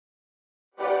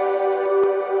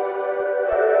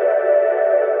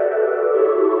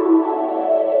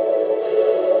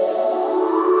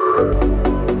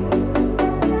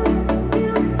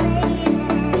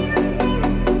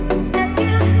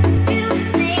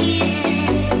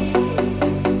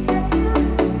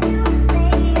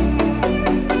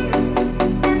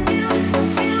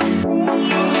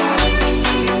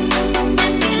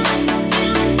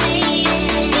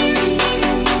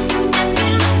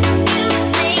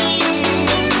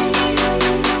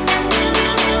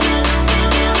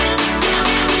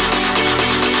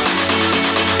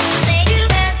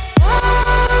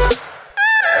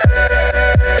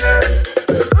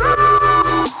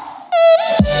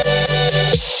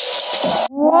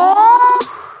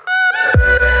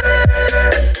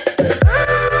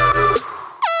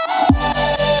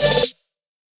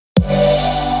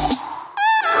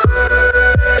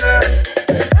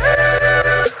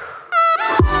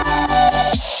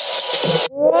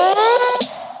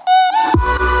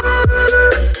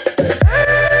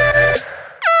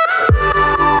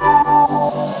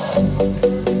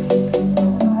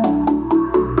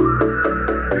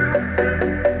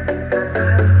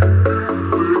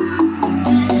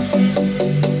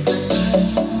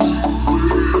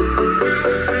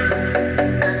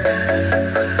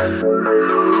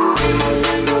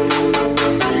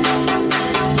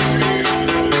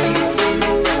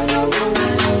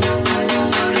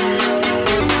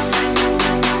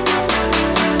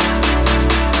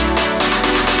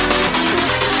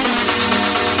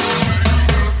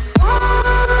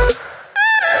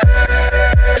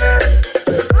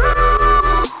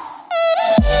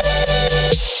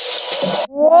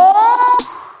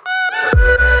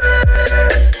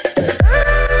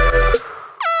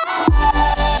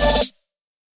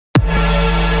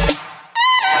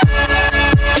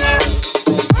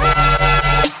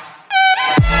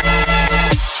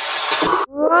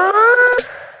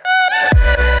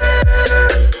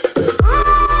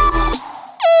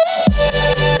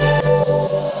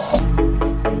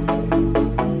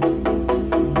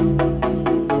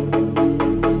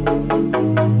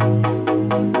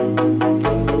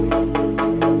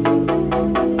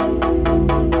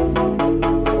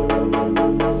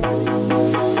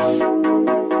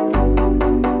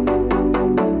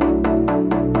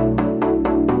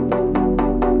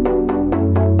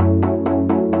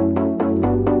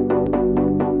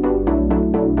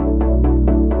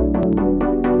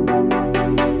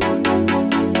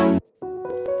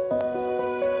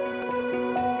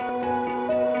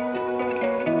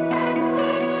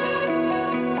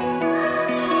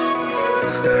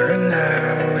Staring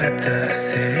out at the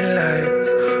city lights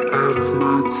out of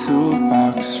my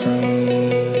toolbox room.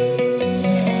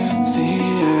 The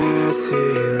air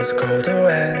seems colder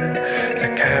when the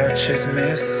couch is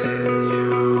missing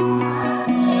you.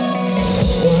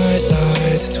 White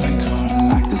lights twinkle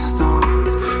like the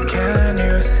stars. Can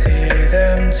you see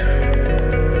them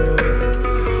too?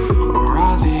 Or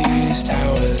are these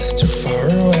towers too far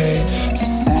away to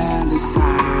send a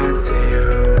sign to you?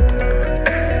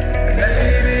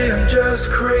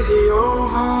 Just crazy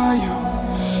over you.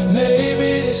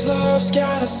 Maybe this love's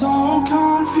got us all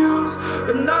confused,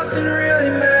 but nothing really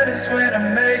matters when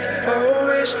I make a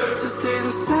wish to see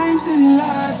the same city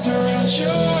lights around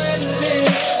you and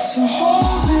me. So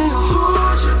hold me, I'll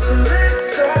hold you till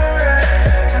it's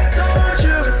alright. I told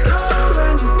you it's cold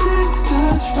when the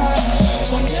distance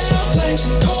right. One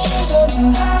airplanes and calls until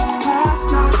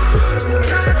 9:30. We'll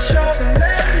catch all the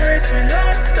memories we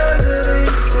lost under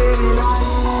these city lights.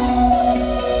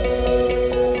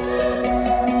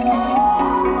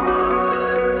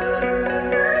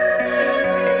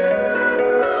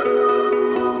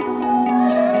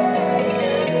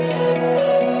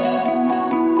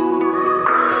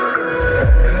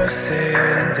 Sit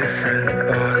in different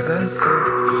bars and sit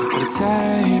at a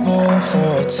table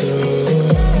for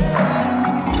two.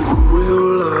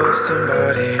 We'll love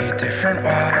somebody different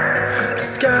while the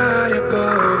sky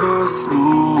above us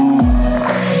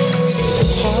moves.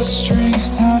 Heartstrings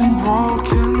tied in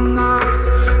broken knots.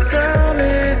 Tell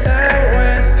me that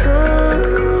we're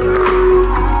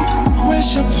through.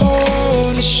 Wish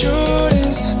upon a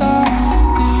shooting star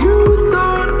that you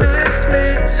don't miss me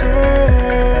too.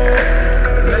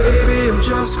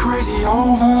 Just crazy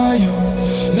over you.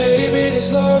 Maybe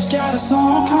this love's got us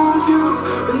all confused,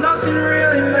 but nothing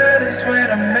really matters when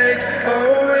I make a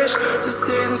wish to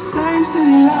see the same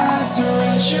city lights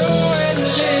around you and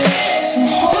me. So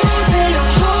hold me, I'll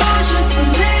hold you till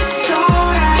it's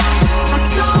alright. I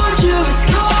told you it's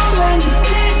cold when the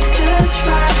distance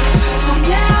rides. On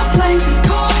airplanes and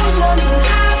calls until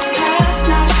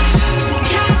 9:30. We'll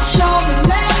catch all the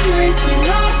memories we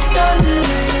lost under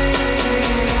the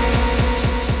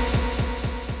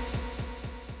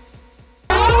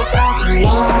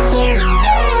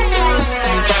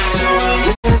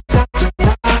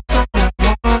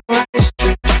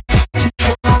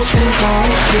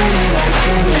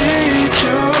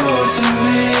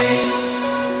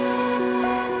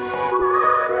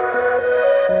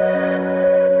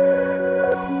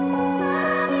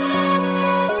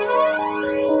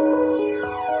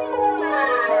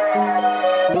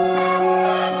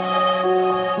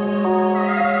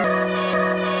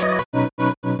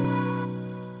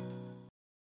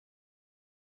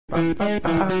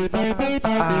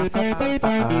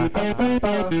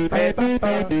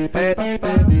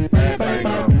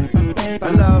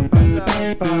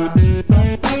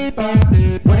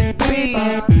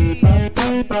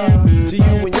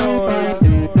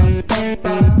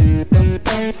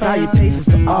Salutations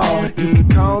to all, you can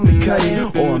call me Cuddy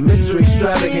or a mystery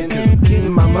extravagant, cause I'm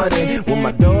getting my money. When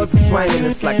my doors are swinging,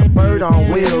 it's like a bird on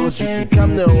wheels. You can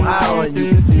come to Ohio and you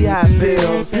can see how it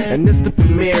feels. And it's the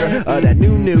premiere of that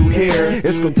new here.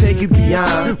 It's gonna take you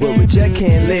beyond where reject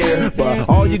can't live, but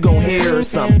all you gon' hear is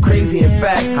something crazy. In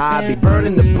fact, how I be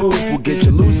burning the booth will get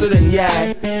you looser than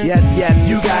yak. Yep,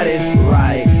 you got it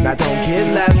right. Now don't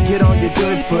get left, get on your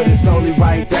good foot. It's only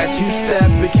right that you step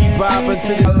and keep bopping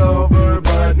till it's all over.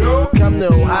 But no, come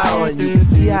to Ohio and you can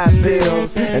see how it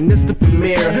feels. And it's the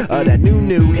premiere of that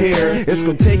new here. It's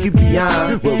gonna take you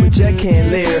beyond where reject can't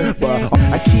live, but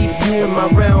I keep you in my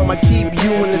realm, I keep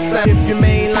you in the sun. If your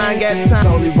main line got time, it's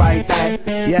only right that,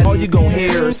 yeah, all you gon'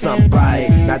 hear is something bright.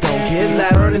 Now don't get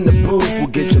loud, burning the booth will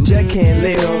get your jet can't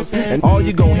live. And all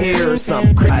you gon' hear is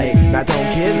something crazy. Now don't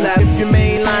get loud if your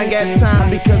main line got time,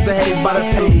 because the haze by the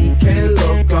pay. Can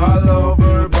look all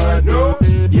over, but no,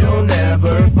 you'll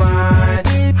never find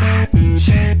hot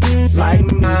shit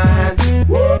like mine.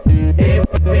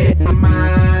 In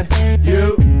mine,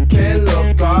 you can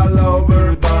look all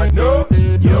over, but no,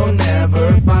 you'll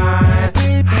never find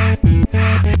hot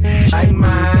like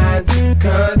mine.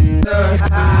 Cause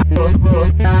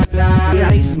yeah,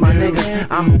 this is my niggas.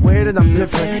 I'm aware that I'm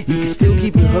different. You can still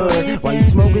keep it hood while you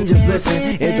smoking. Just listen.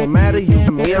 It don't matter. You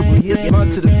can every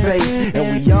month to the face, and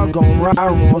we all gon' ride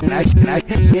like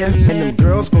yeah. And them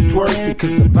girls gon' twerk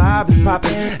because the vibe is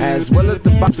popping, as well as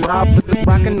the box.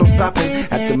 Rockin' no stopping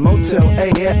at the Motel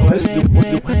A. Yeah, let's do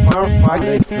firefight.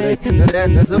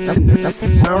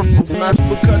 That's nice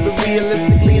because the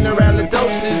realistic lean around the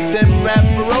doses and rap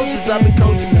ferocious. I've been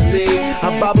coaching the league.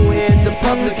 I bobble here in the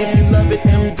public. If you love it,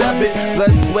 then dub it.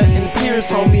 Blood, sweat, and tears,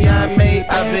 homie, I made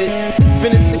of it.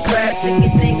 Finishing class and you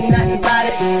think nothing about it.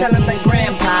 tell him that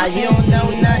grandpa, you don't know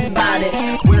nothing about it.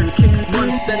 Where kicks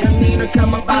once, then the leader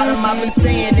come about him. I've been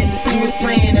saying it, you was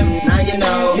playing him, now you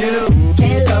know. You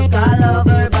can look all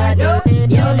over, but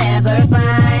you'll never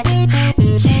find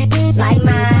shit like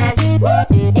mine.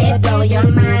 It blow your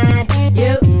mind.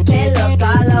 You can look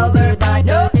all over, but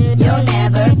you'll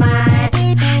never find.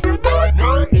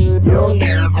 You'll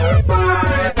never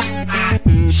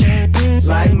find shit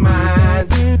like mine,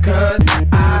 'cause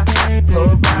I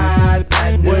provide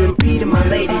that new beat to my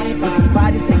ladies with the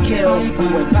bodies they kill.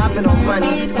 Who ain't popping on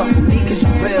money, fuck with me 'cause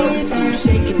you real. See you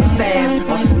shaking it fast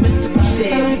on some mystical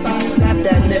shit. You can slap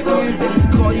that nigga if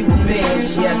he call you a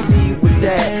bitch. Yeah, I see you with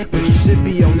that, but you should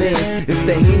be on this. It's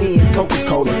the Henny and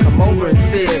Coca-Cola, come over and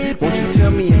sit. Won't you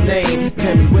tell me your name,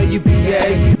 tell me where you be at.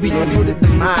 You be gonna put it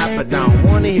them high, but I don't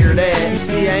wanna hear that. You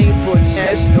see, I ain't for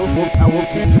chess, no for power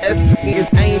for success.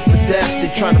 I ain't for death, they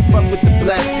tryna fuck with the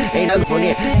blessed. Ain't nothing for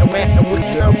it, no man, with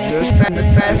you, just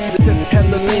sanitize. Sip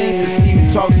hella lean, you see who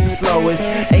talks the slowest.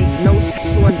 Ain't no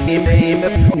one name,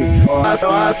 or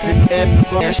I sit and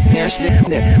smash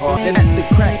it. Or then at the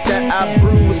crack that I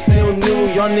brew was still new.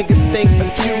 Y'all niggas think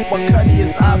acute, my cutty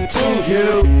is obtuse. You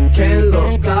can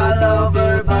look all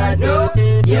over, but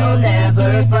you'll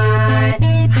never find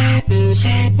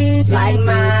shit like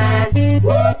mine.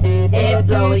 It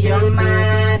blow your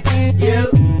mind. You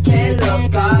can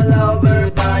look all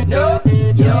over, but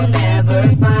you'll never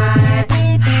find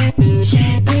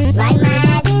shit like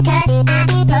mine, 'cause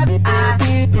I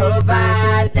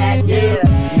provide that yeah.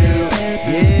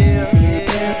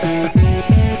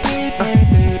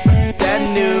 That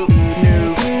new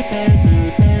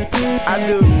I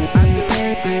do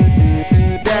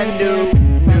that new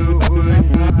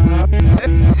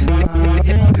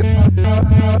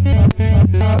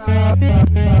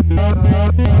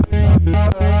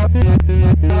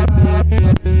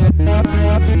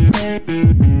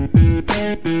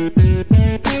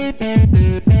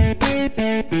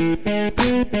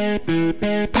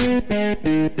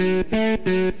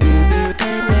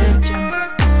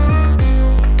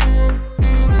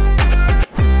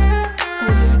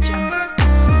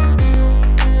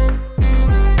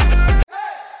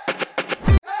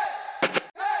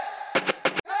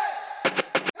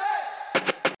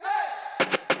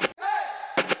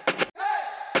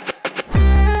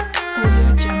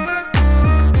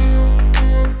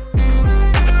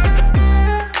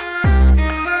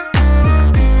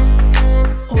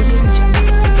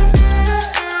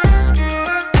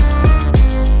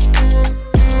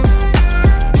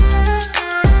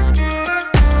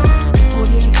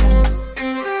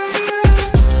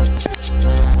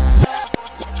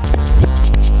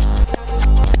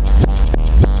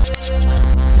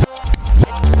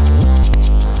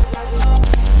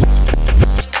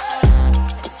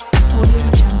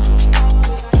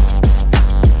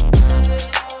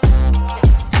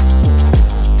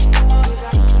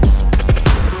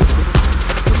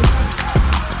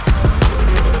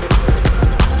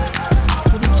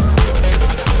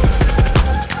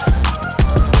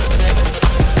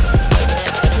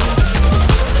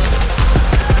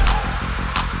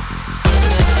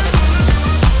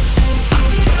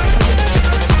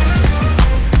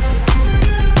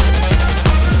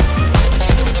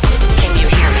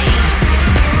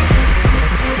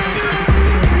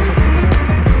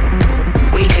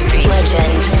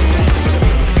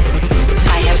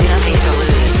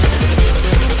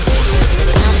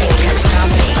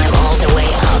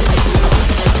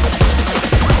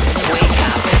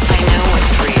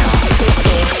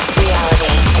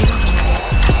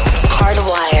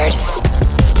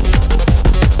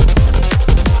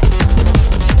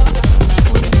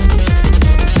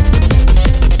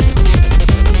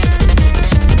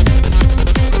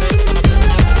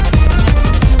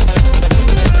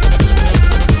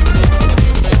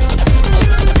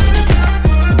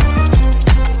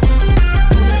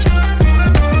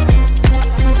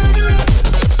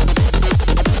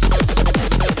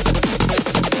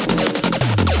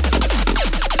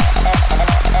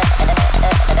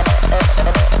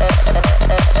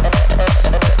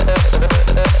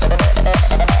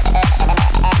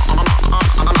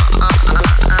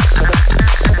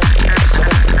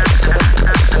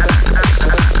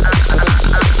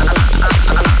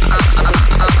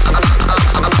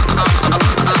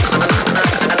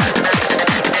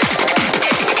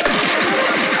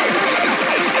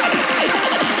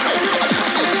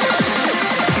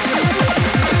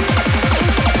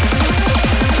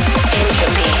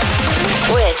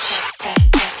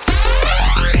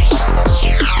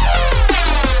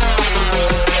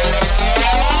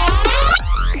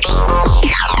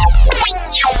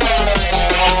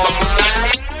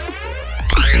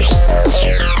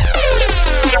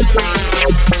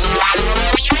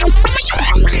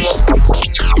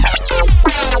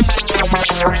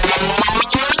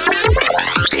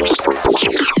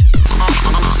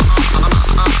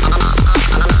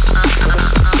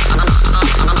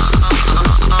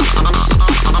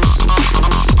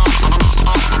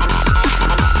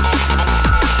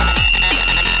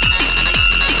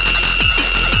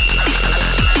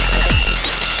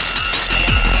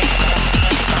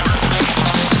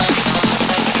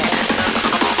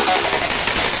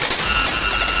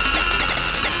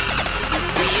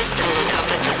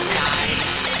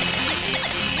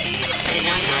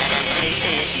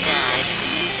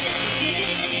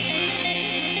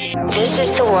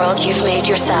you've made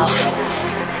yourself.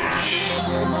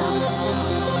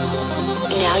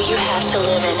 Now you have to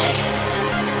live in it.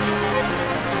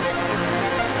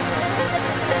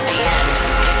 The end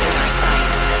is in our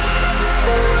sights.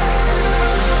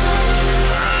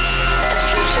 The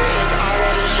future is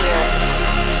already here.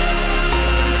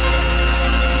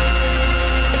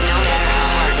 No matter how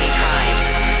hard we tried,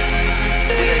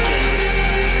 we're doomed.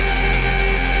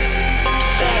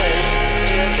 Say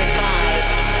your goodbyes.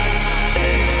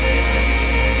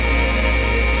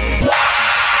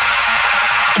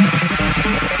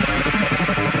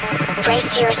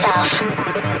 Brace yourself.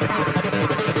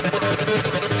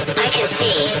 I can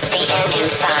see the end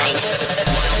inside.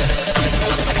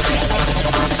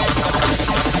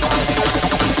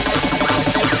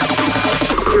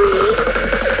 3,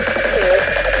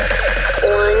 2,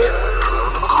 1.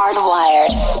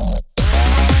 Hardwired.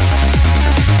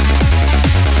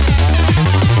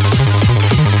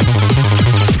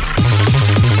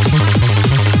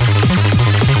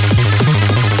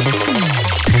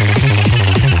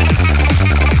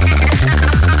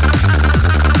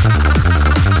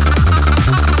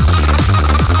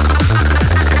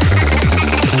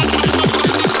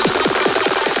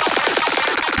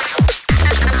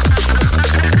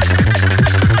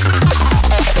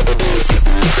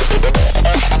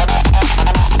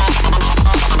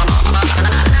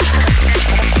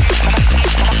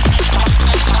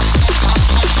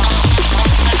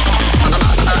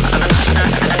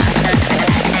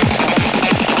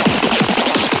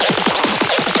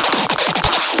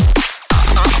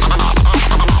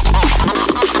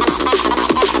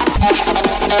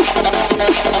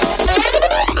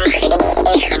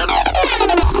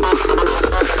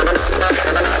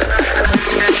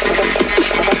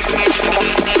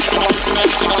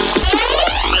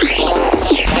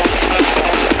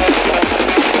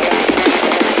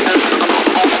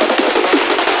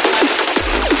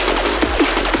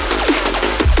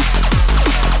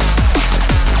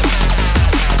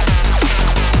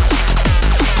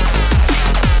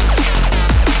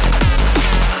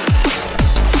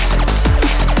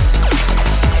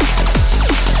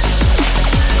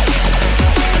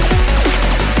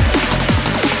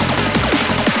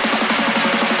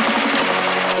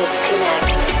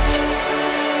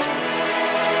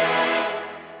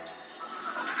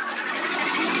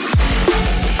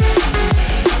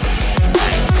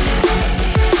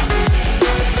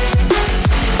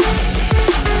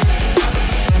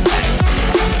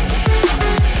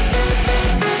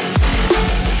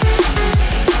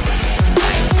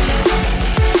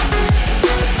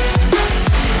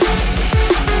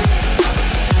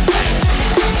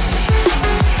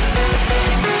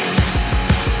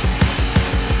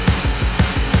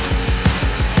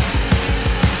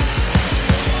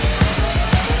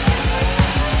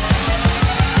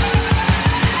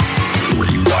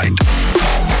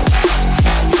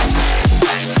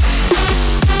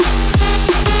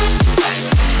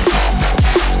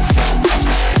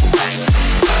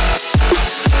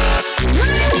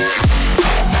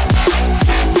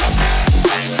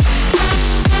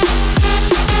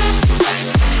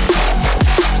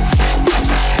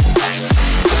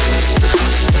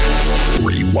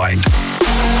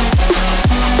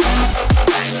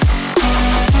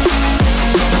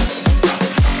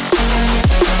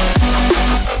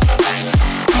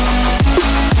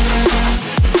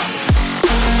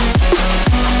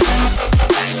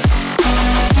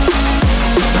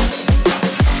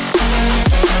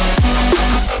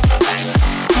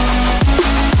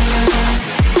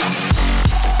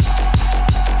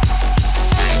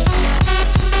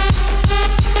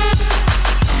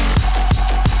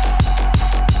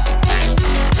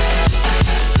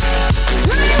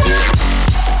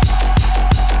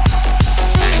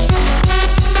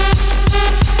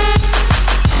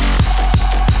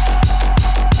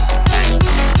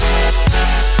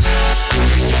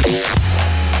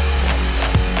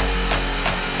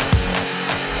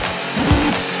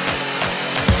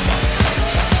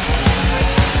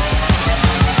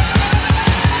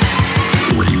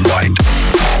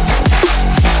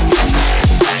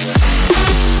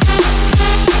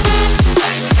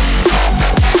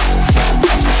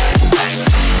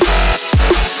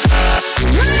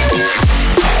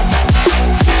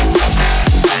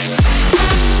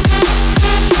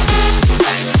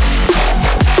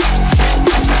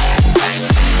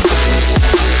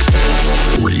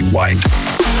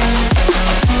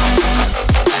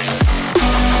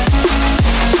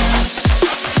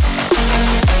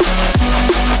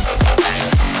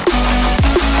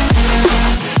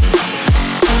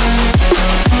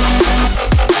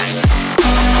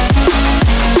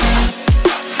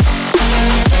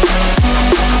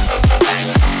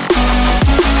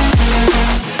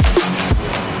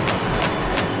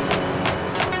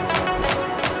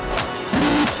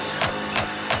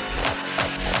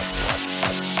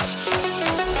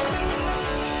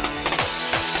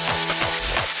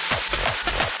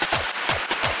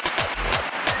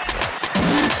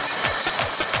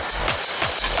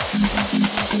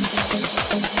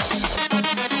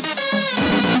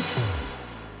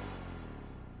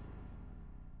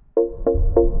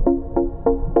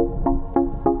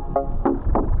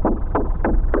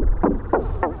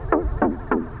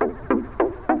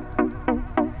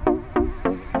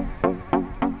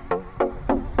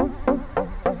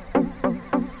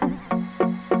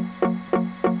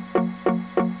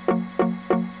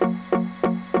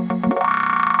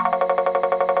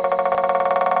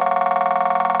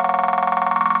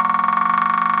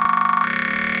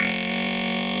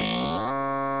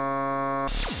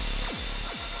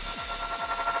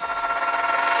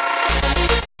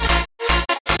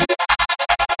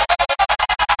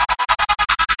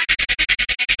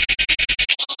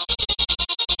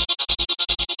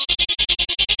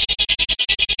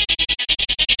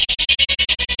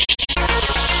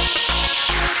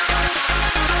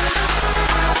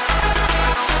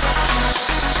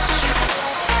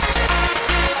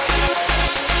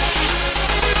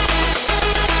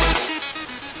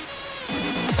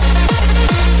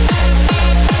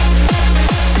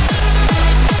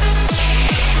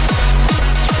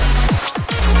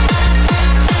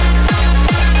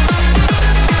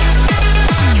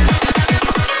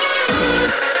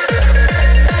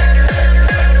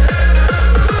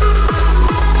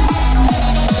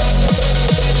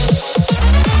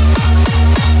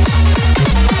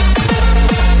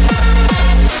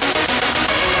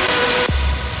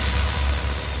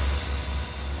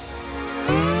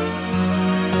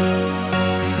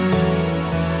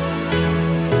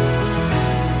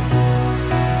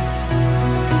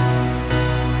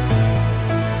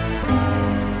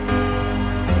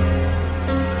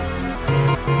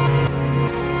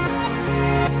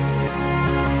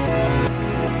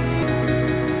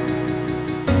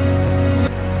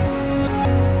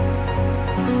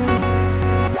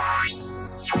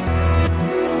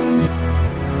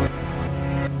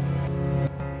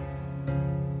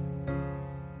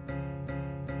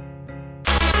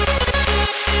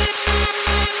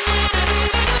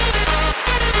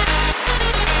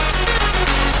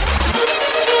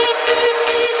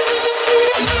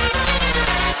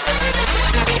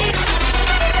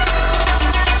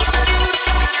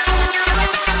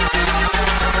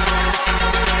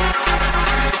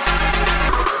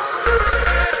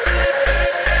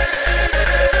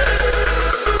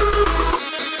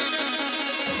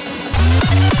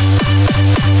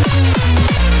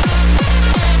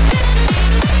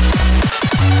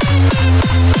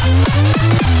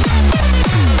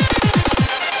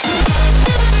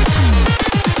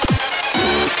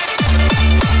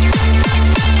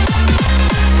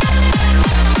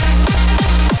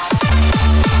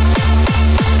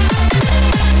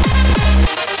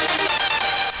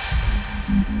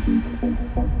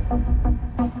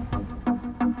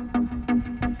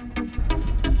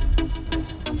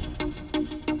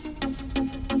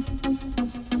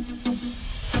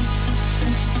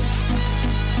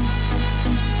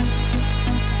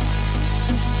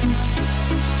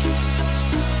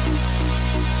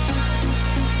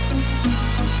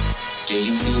 Do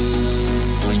you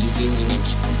feel? Are you feeling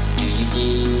it? Do you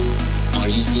see? Are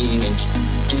you seeing it?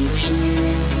 Do you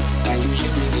hear? Are you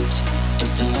hearing it?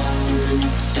 It's the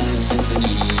Hard Side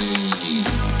Symphony.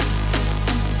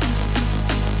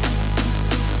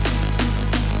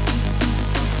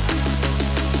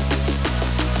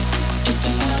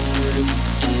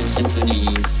 Symphony.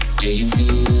 Do you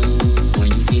feel? Are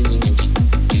you feeling it?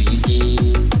 Do you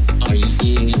see? Are you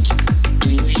seeing it? Do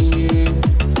you hear?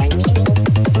 Are you hearing it?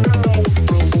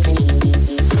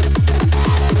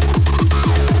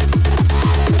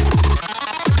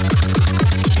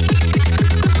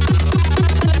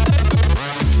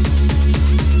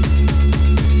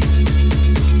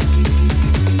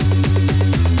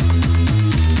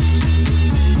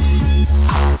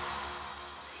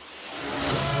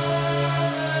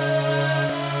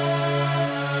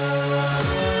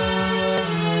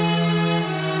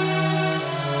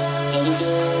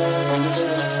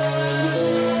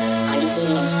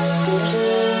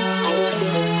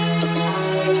 It's the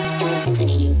Hard Side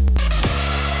Symphony.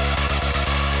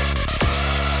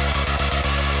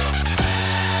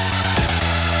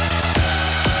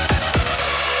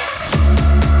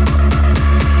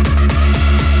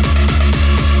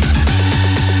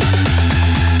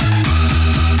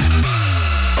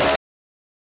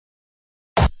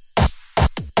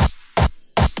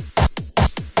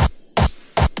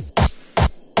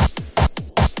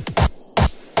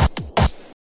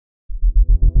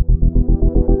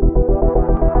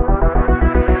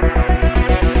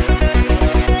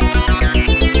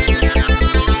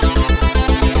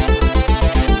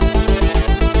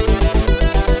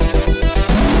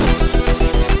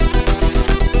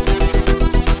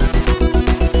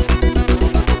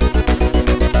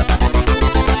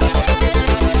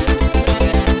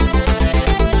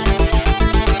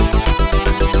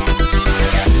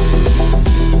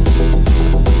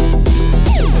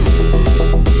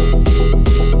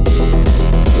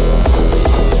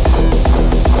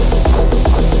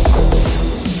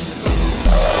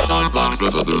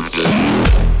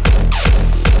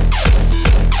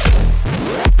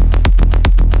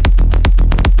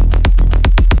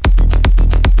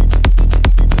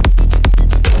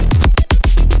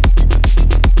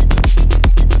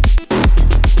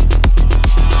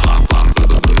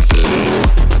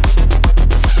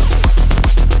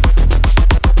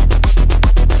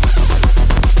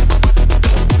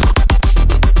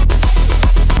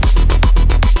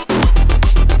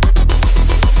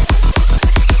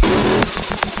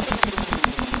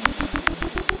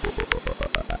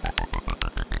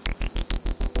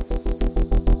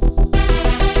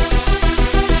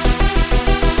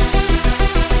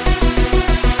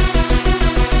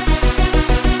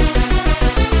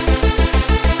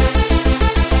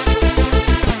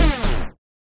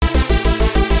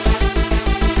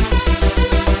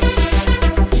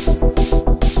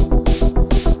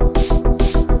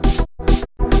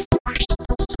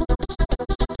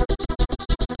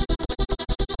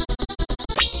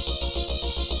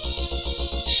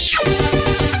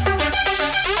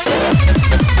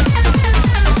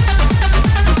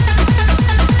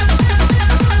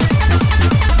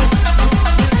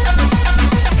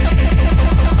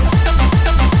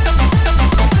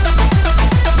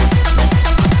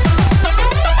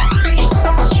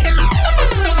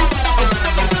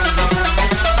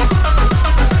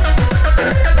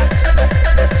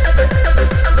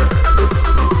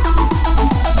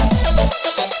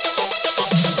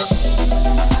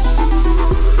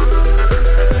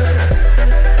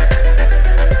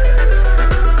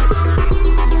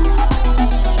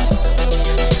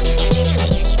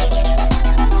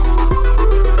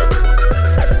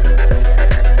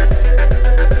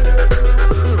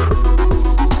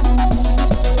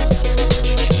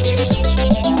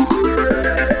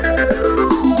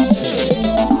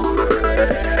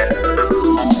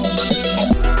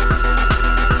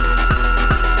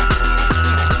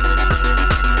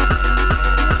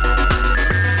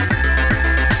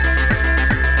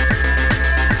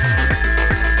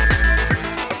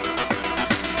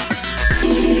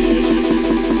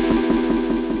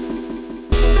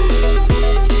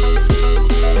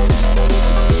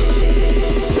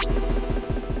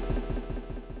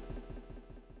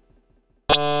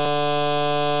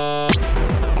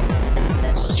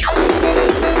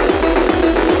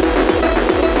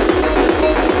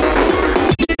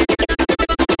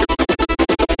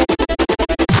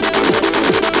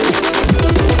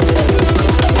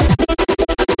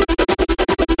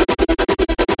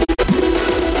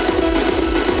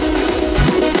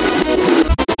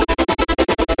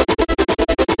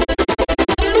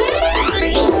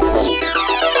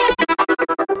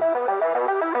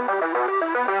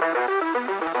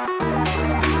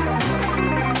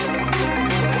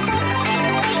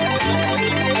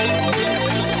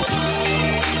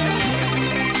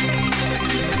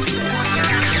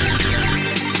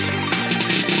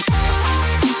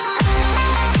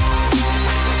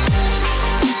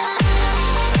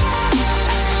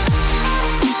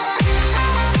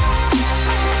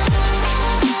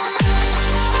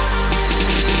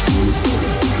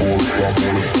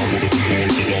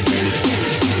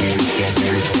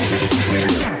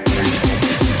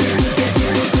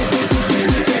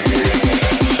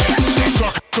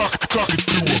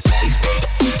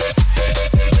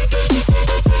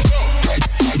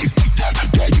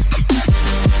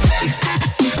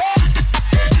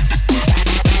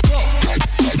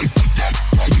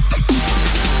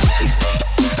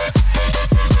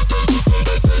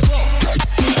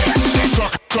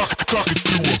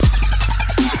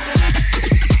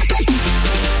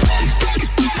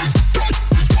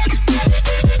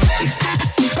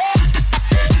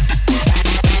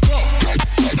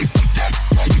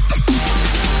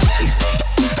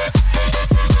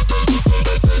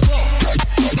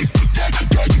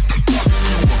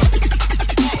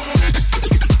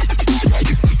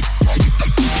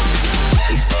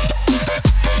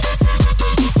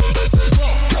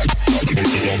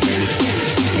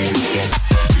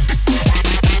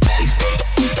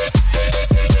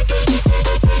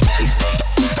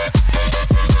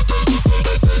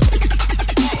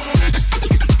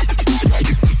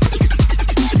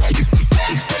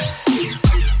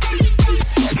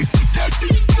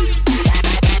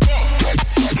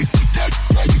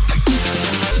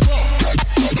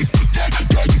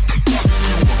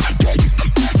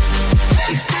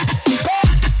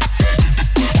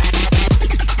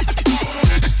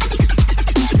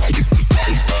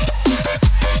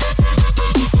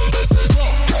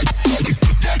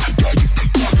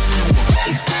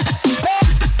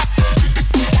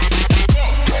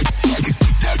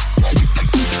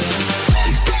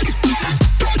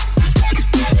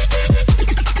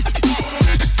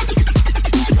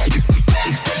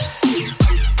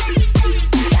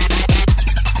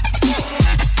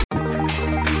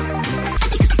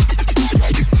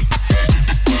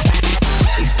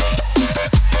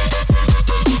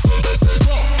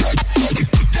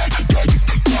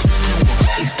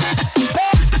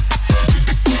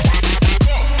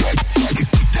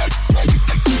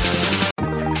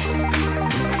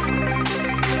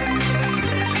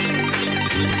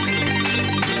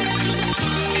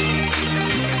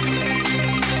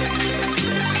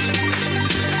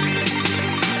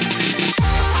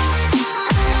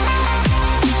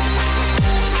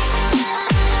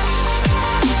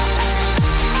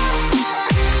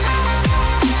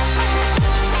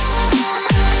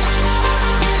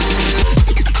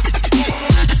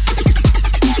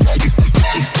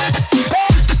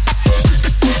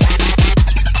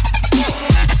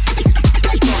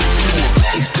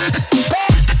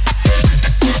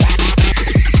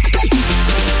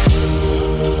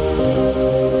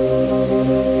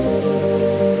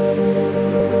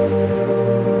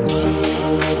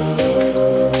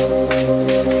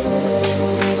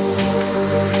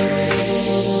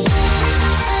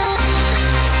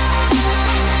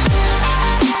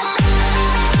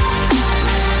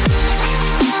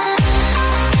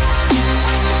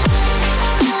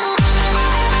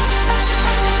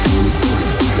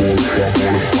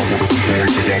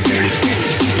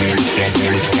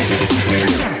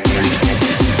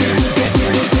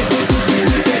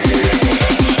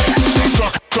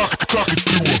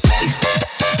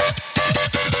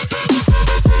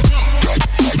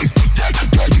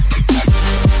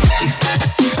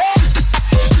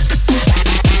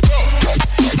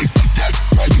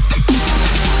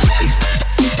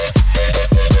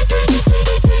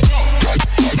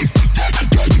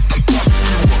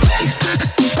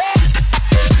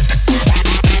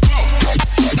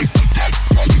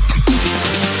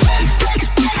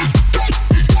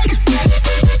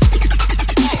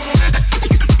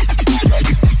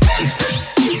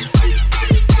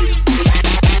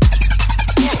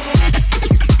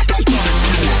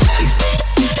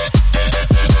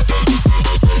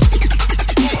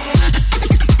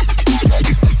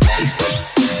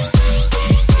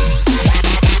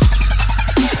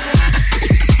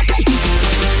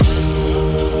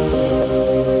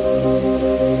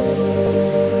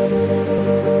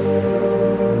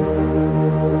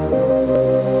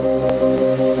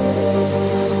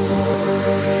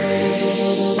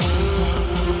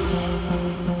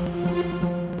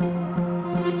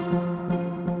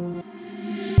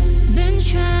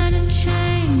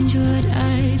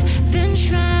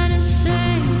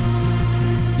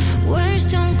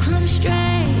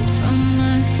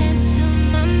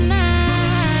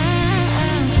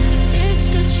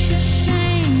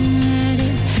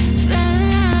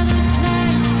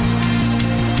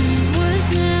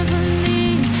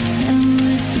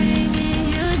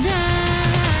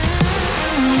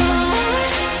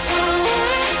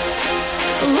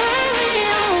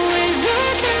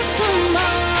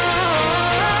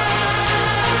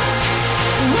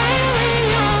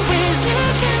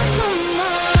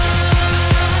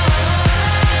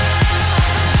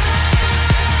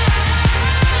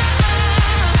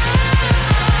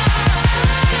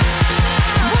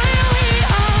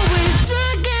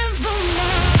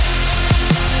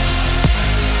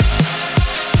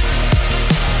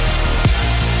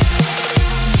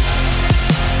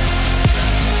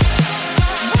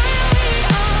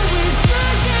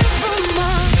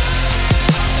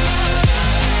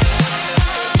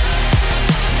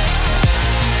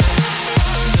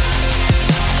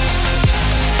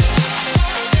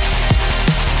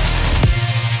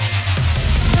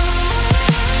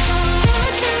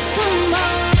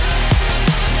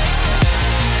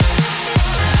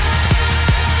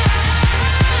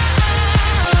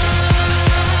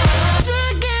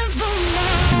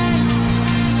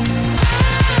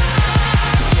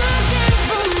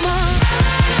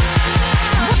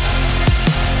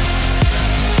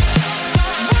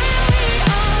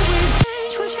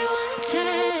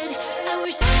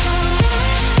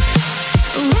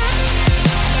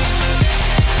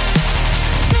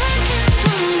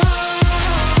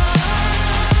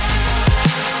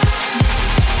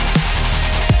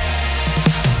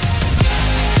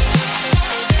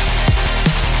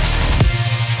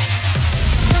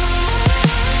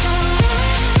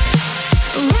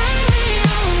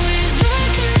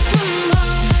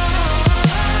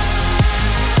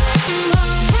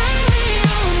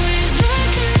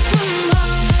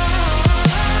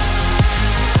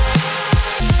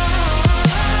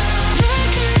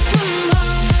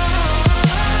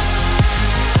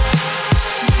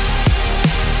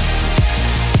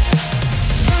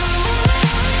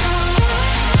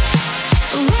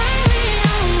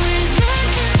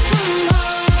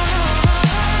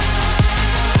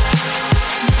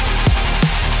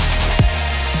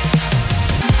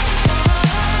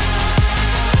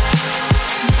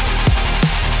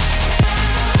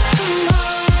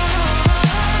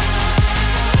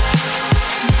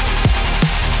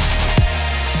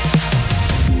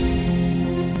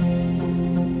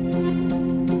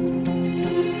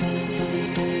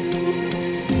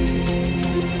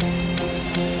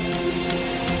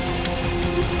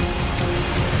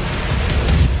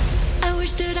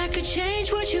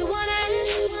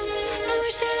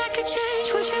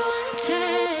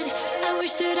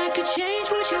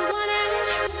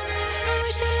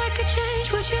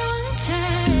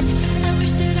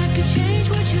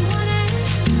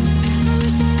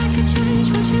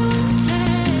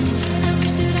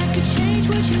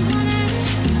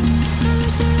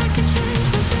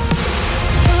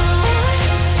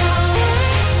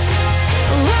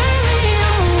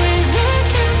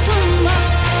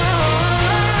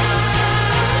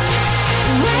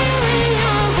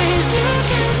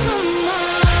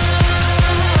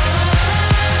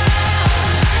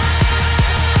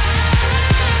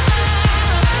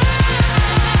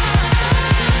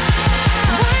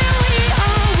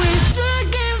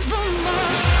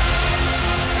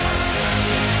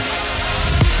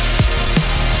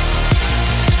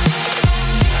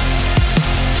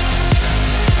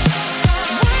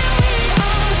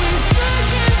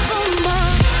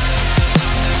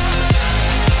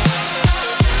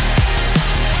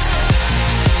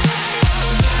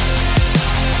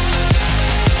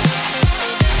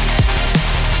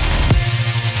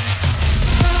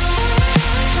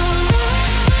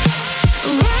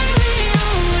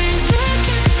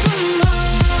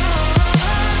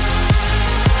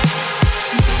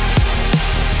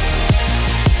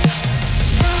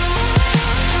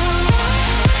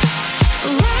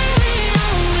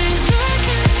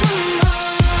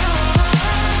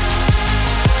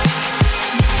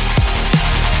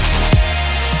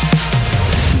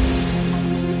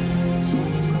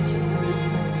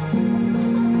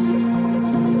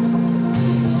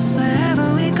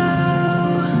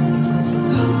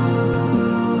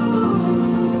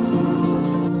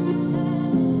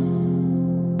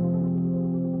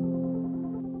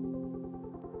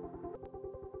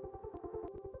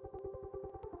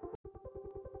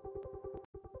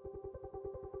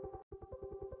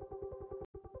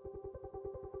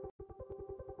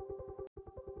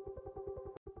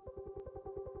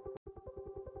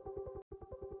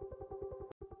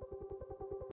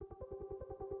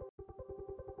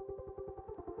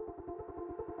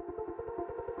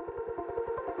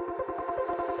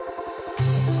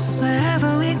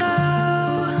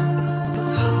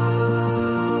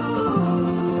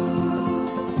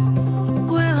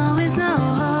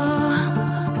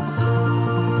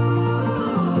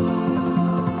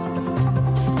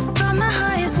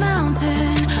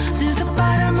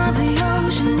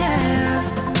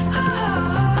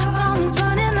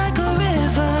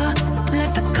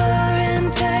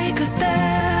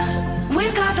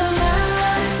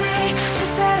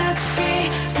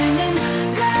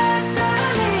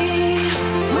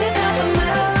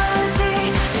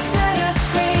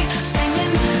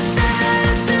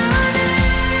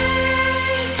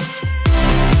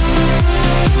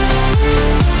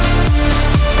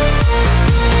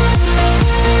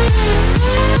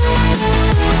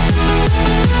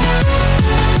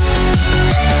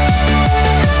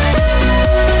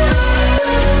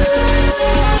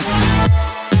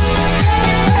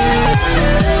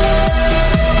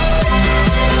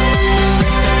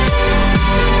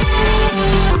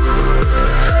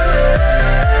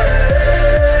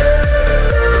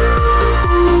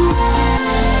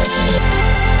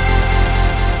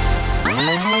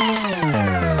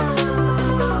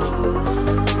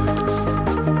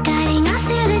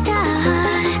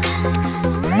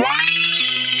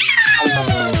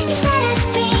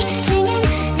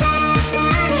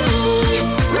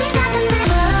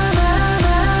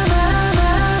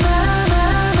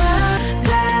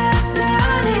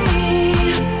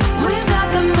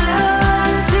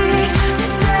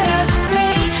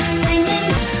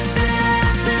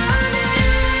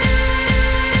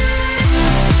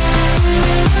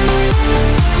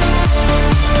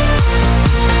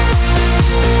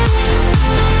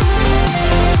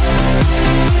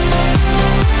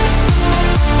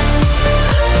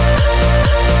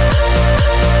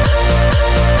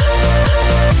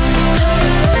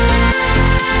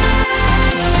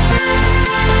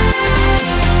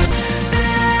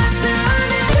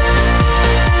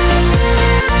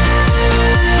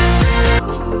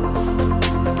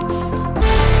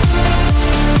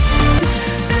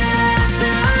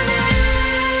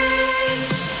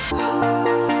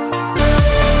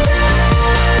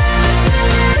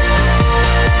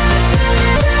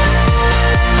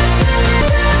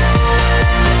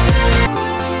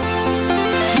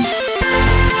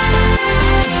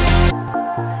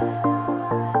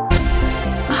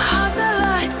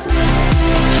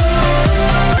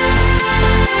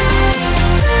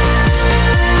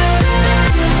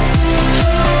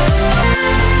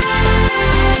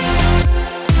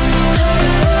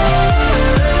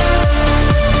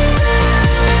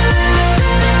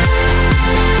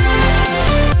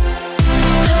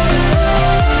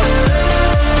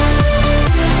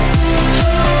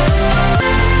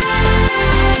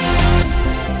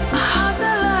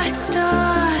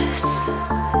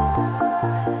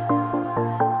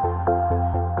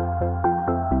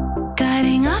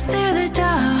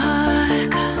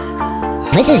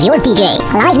 This is your DJ,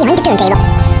 live behind the turntable.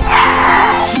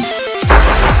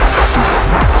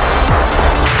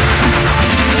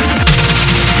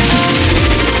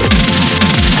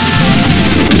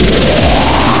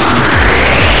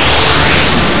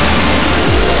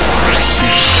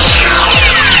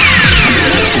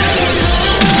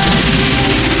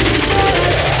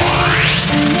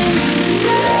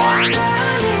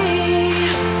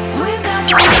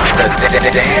 The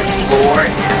dance floor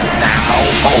is now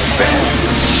open.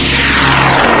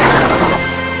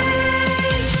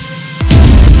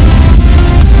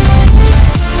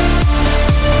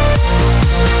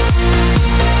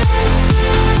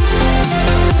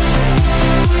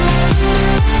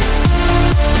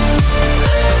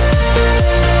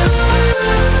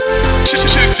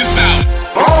 Check this out.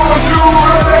 Are you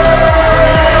ready?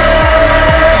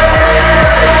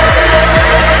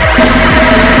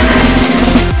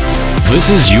 This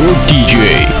is your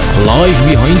DJ, live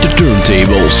behind the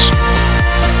turntables.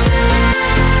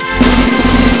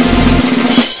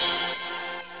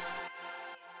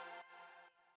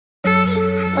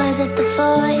 Was it the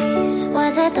voice?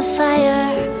 Was it the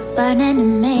fire burning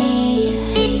in me?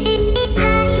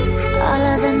 All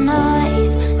of the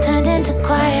noise turned into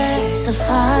choirs of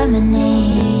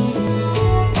harmony.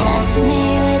 Left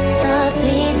me with the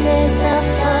pieces of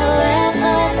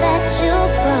forever that you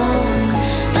broke.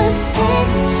 But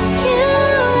since you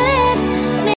left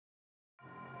me,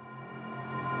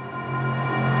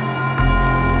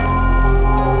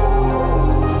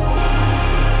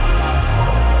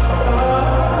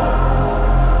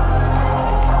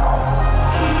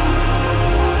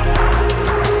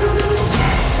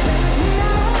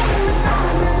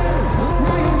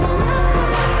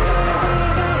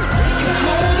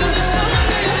 Cold in the sun.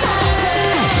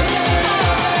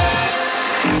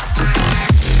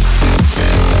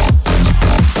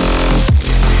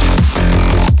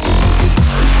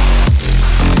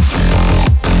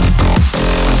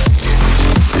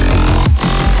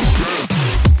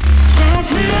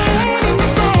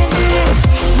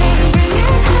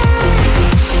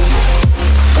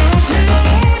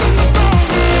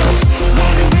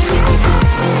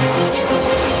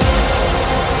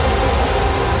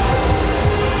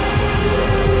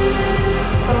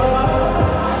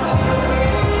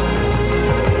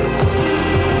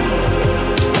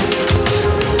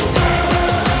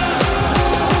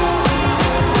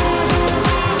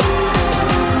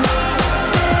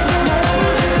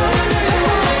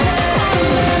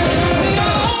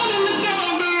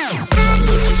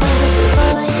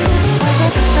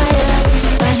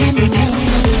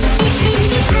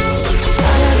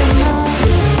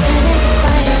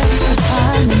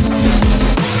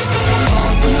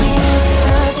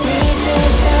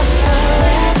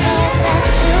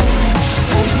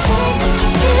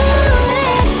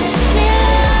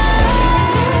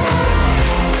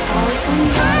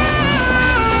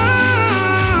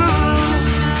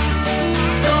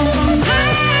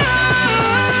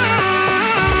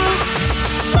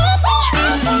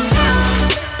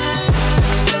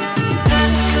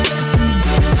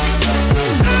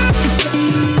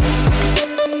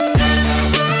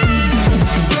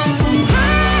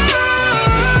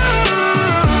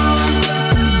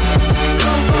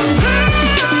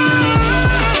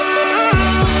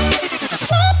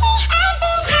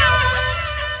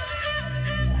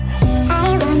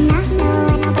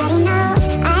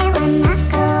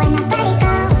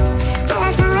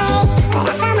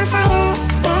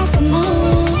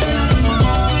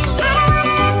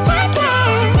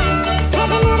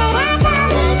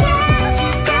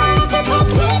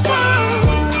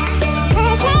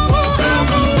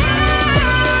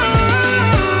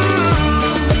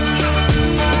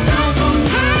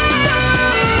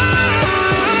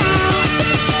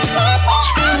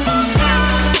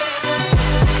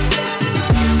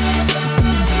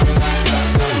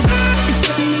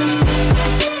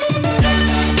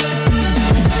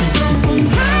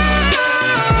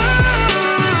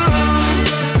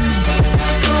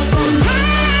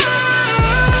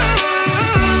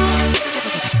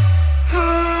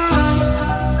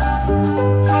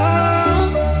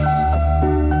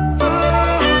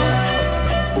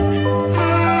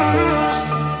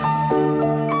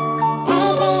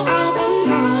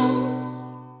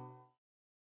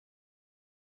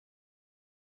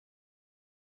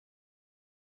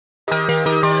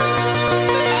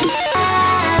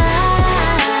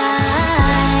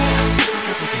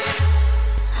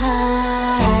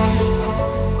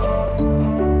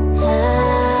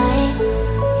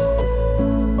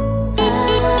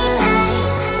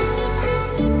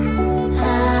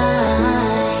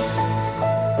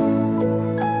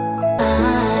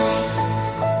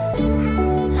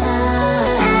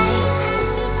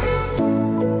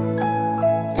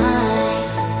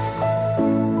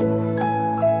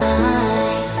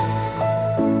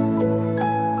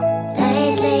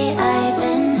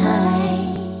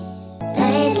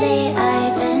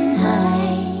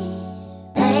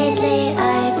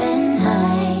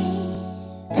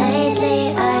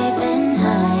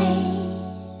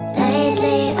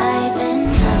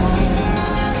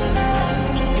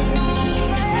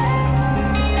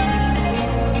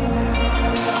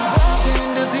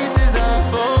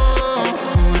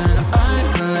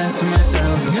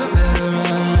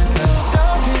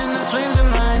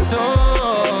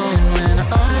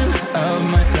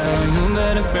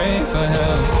 pray for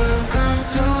help. Welcome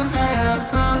to my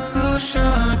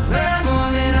evolution.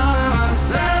 Leveling up,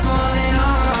 leveling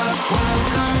up.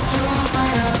 Welcome to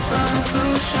my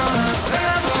evolution.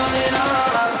 Leveling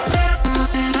up,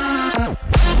 leveling up.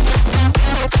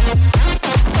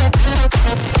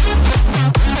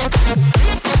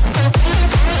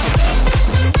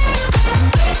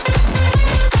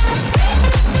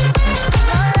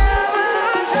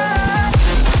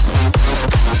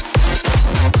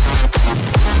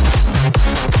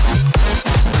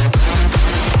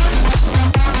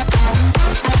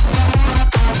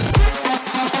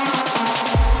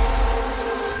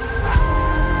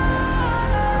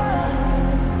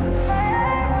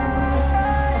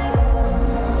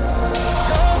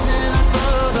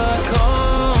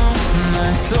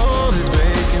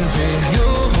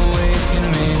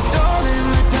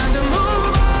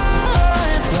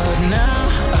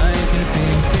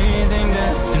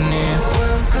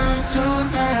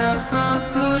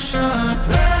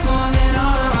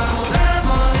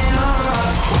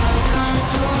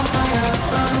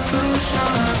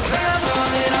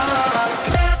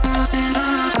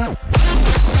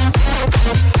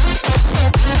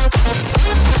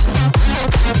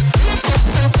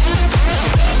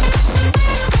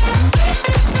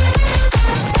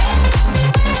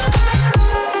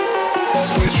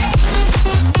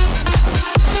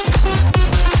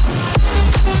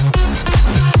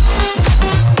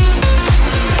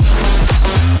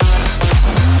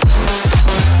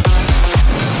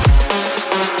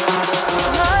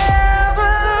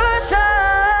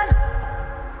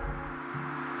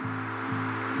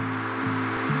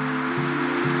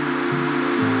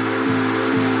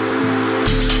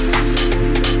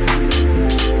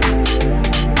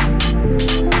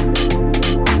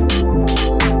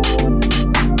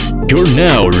 You're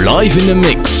now live in the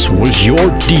mix with your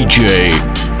DJ.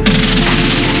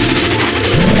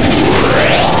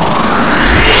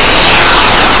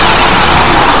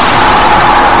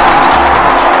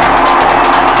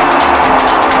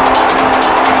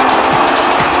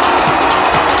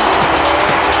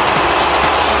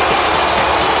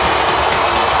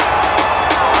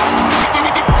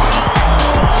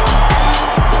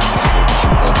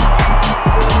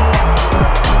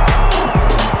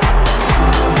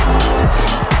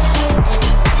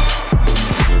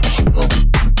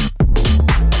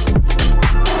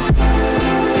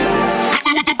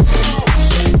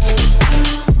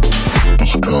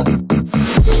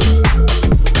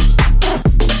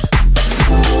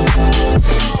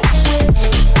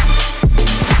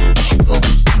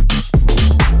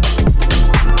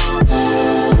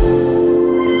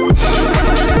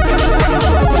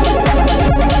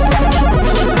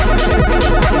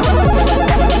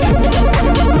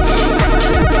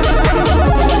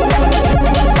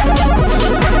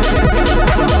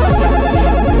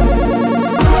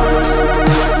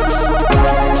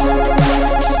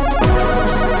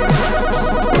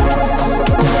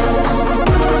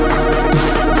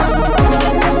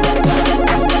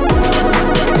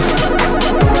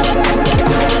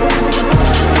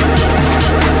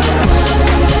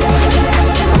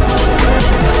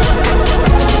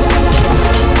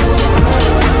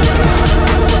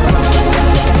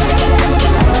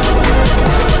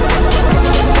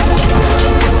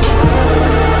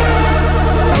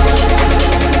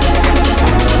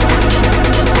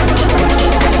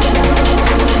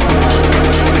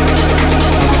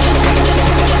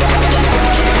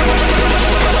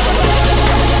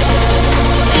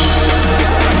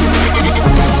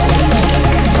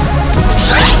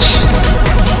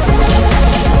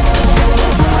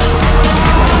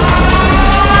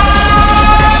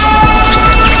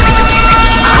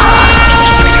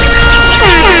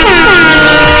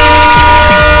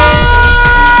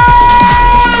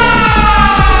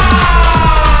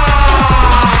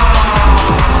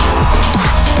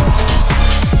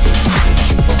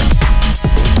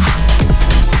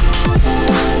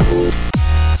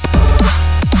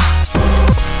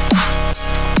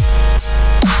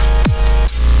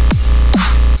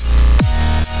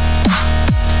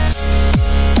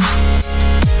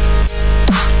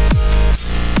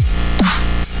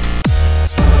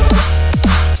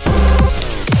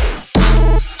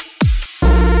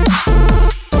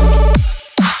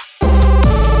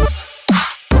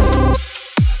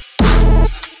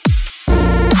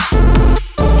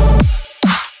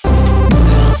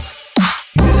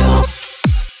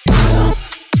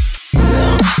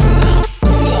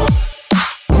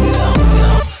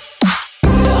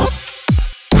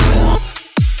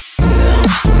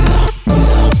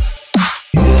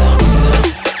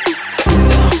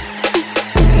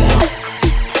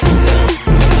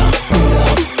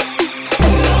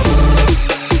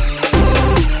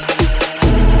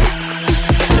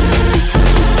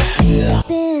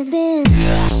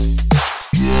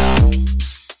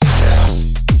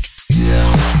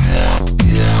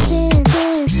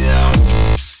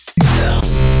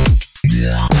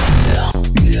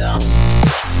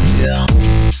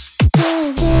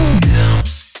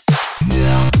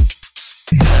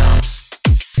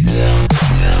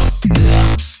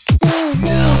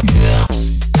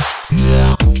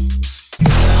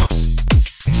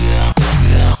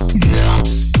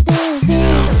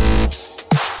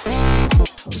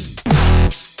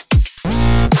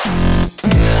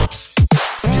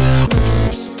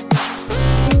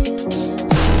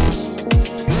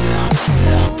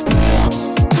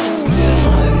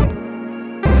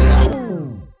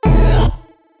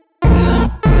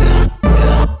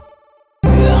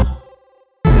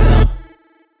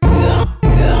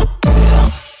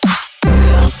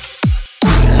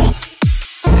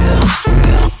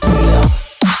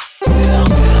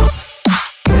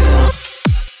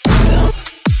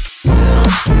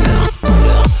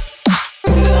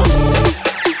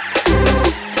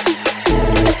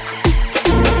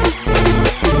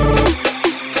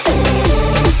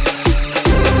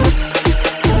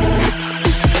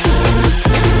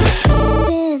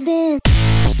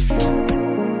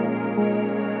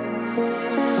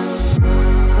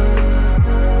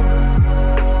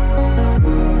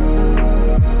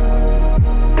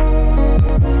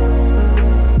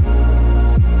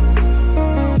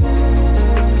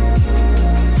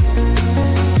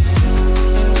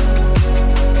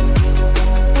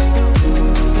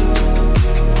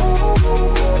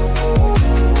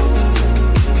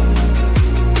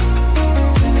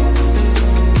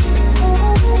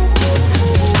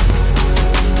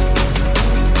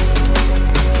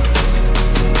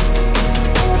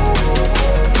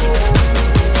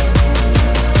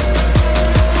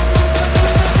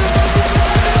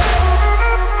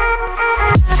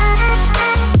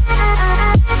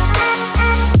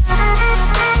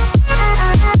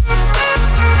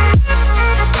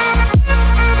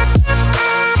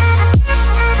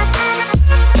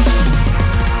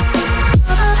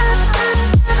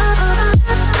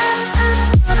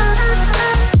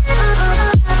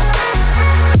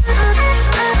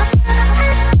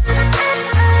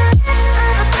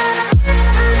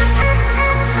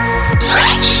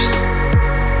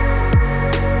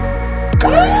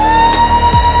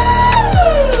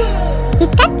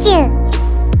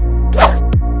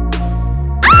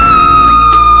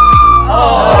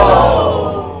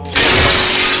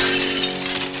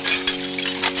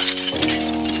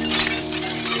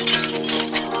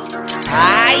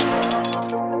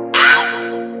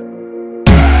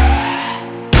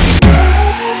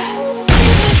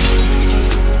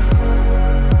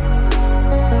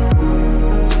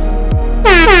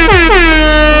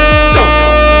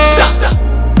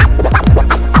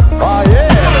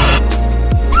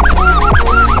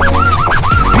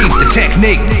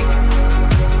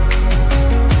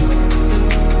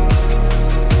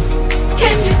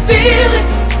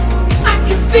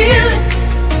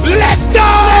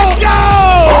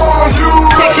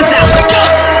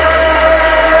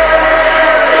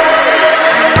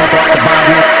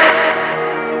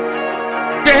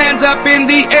 up in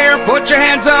the air, put your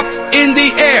hands up in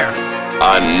the air.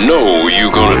 I know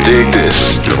you're gonna dig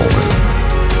this. Gentlemen,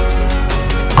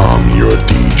 I'm your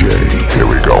DJ. Here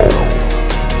we go.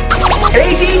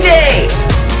 Hey DJ!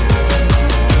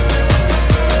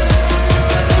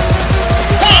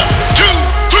 1, 2,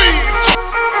 3.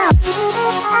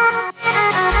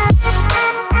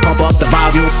 Pump up the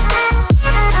volume.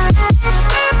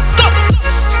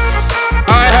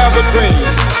 I have a dream.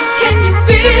 Can you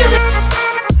feel it?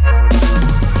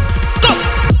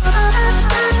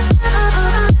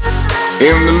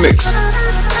 In the mix.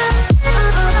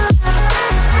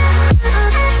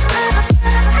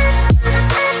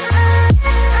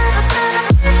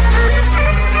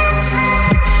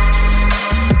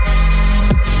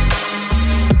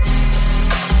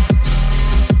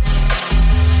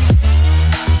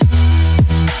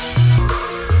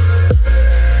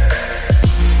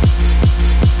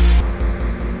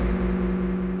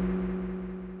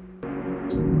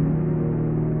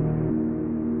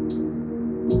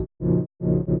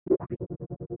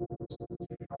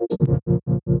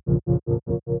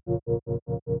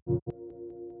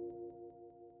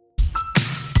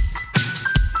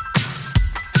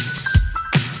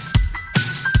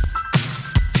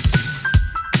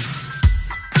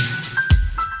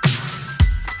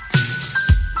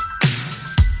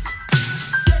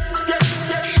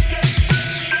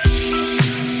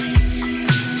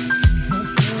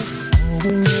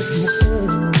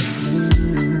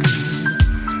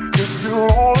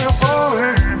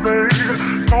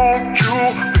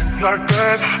 Like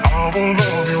that, I will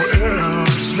love you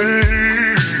endlessly.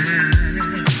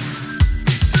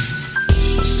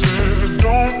 Said,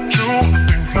 don't you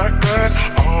think like that,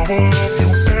 I will love you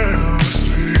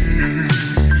endlessly.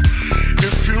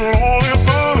 If you only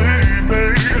believe me,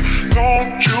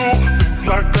 don't you think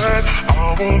like that,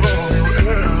 I will love you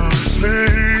endlessly.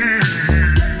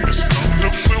 It's time to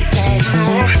flip while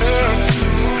we're ahead.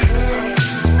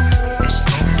 It's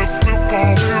time to flip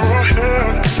while we're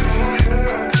ahead.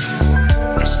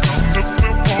 It's time to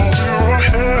flip while we're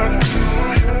ahead.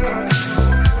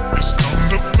 It's time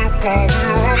to flip while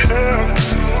we're ahead.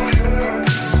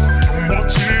 No more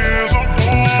tears or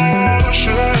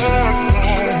bloodshed.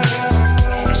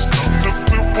 It's time to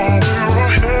flip while we're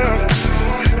ahead.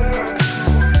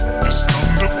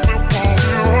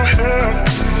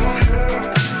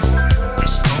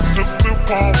 It's time to flip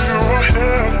while we're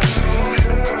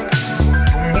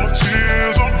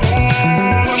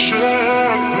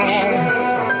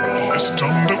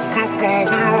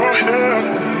ahead.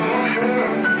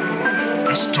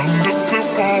 It's time to flip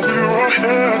while we're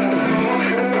ahead.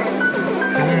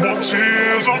 No more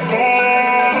tears or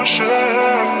bloodshed.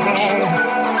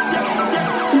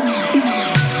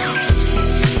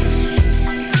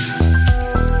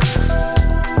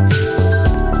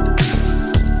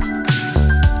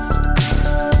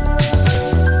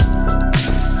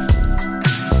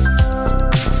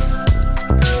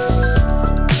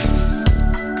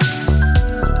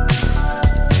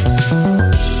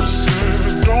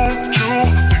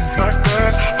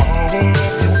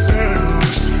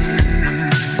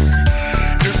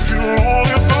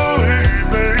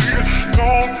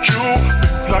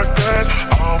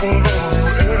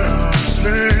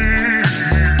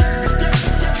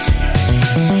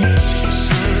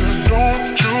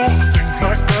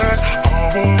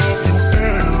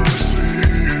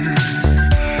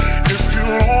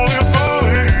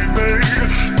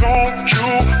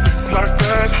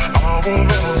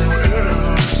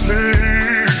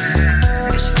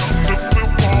 It's time to flip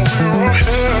while we're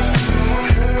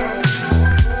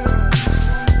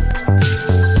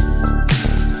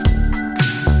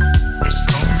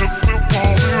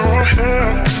ahead.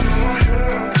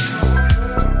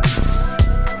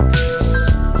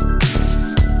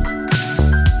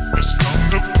 It's time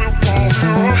to flip while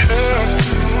we're ahead.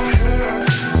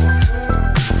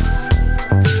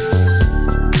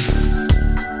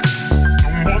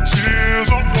 No more tears or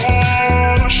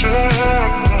bloodshed.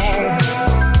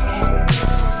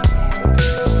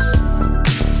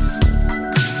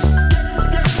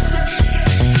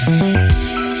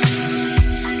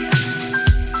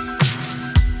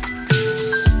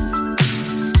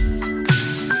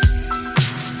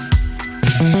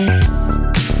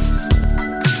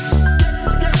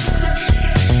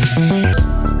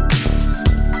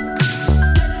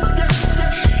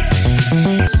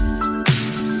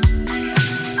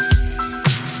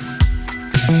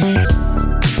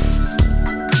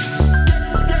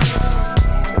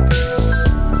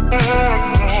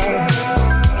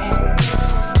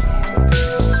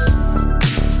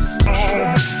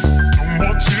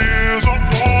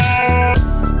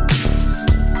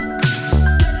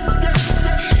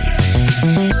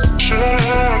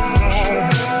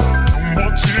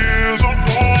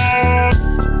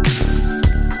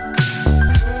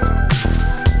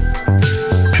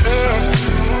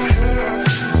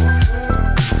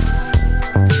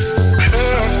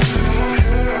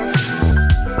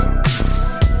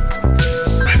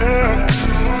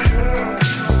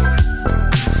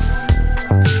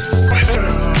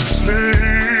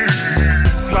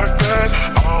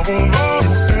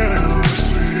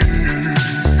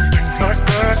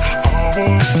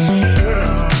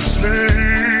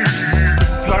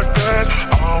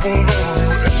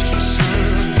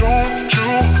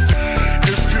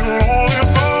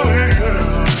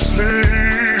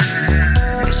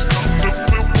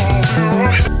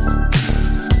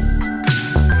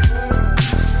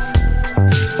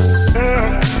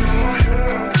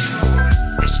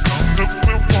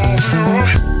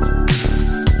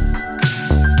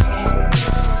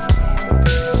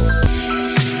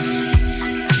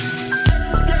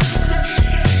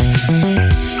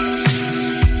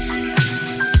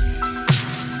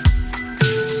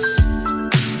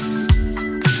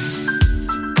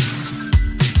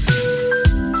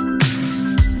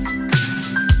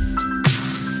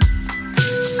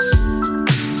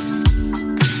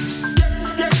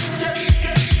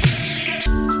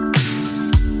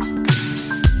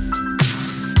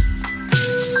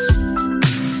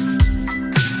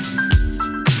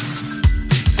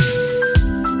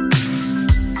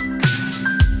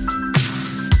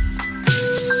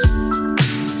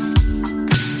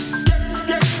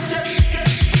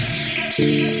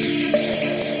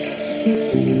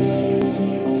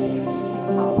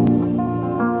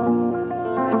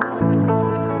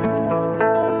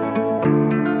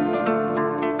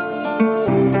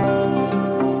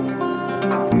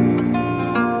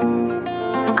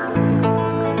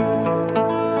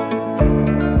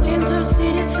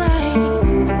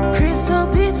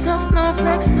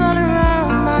 Snowflakes all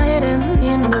around my head and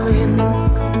in the wind.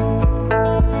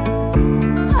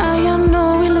 I have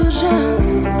no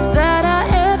illusions that I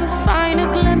ever find a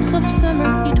glimpse of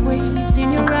summer heat waves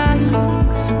in your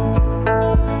eyes.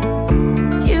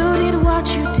 You did what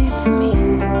you did to me.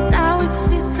 Now it's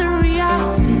history I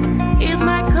see. Here's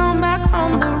my comeback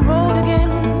on the road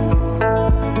again.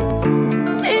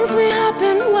 Things will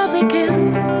happen while they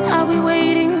can. I'll be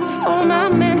waiting for my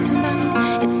man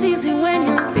tonight. It's easy when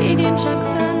you're big in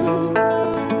Japan.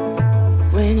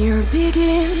 When you're big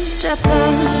in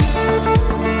Japan.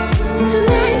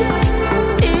 Tonight,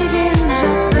 big in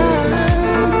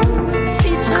Japan.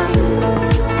 Be tight,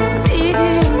 big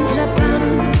in Japan.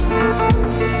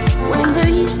 When the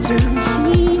eastern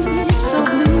sea is so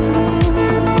blue.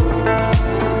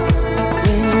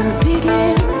 When you're big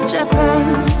in Japan.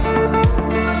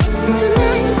 Tonight.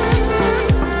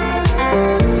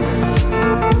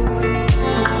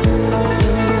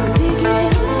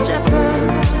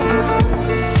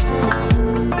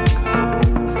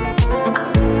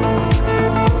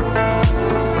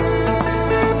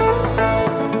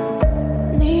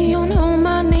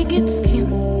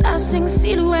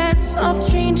 Silhouettes of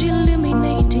strange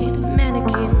illuminated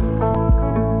mannequins.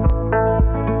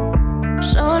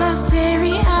 Shall I stare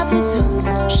at the zoo?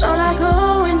 Shall I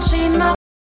go and chain my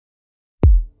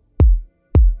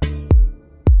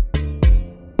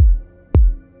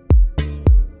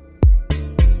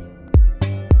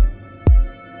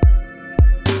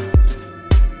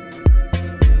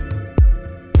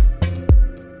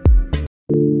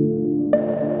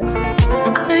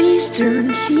the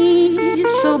eastern sea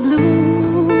is so blue.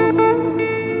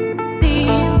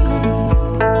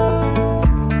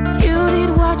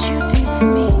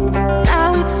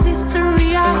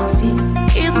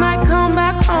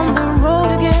 On the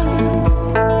road again.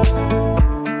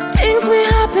 Things will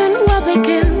happen while they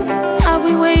can. I'll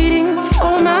be waiting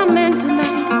for my man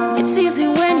tonight. It's easy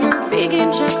when you're big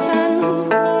in Japan.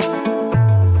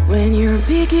 When you're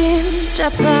big in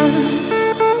Japan.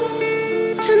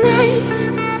 Tonight,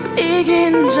 big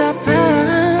in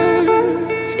Japan.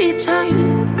 Be tight,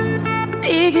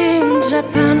 big in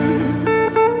Japan.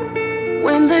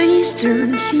 When the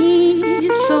eastern sea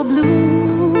is so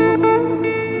blue.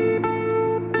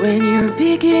 When you're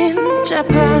big in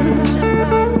Japan.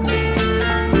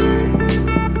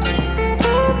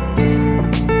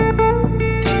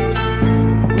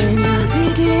 When you're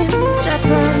big in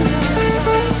Japan.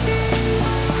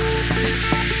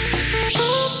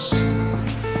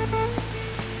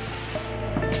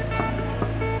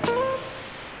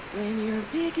 When you're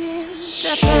big in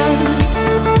Japan.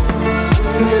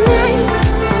 Tonight.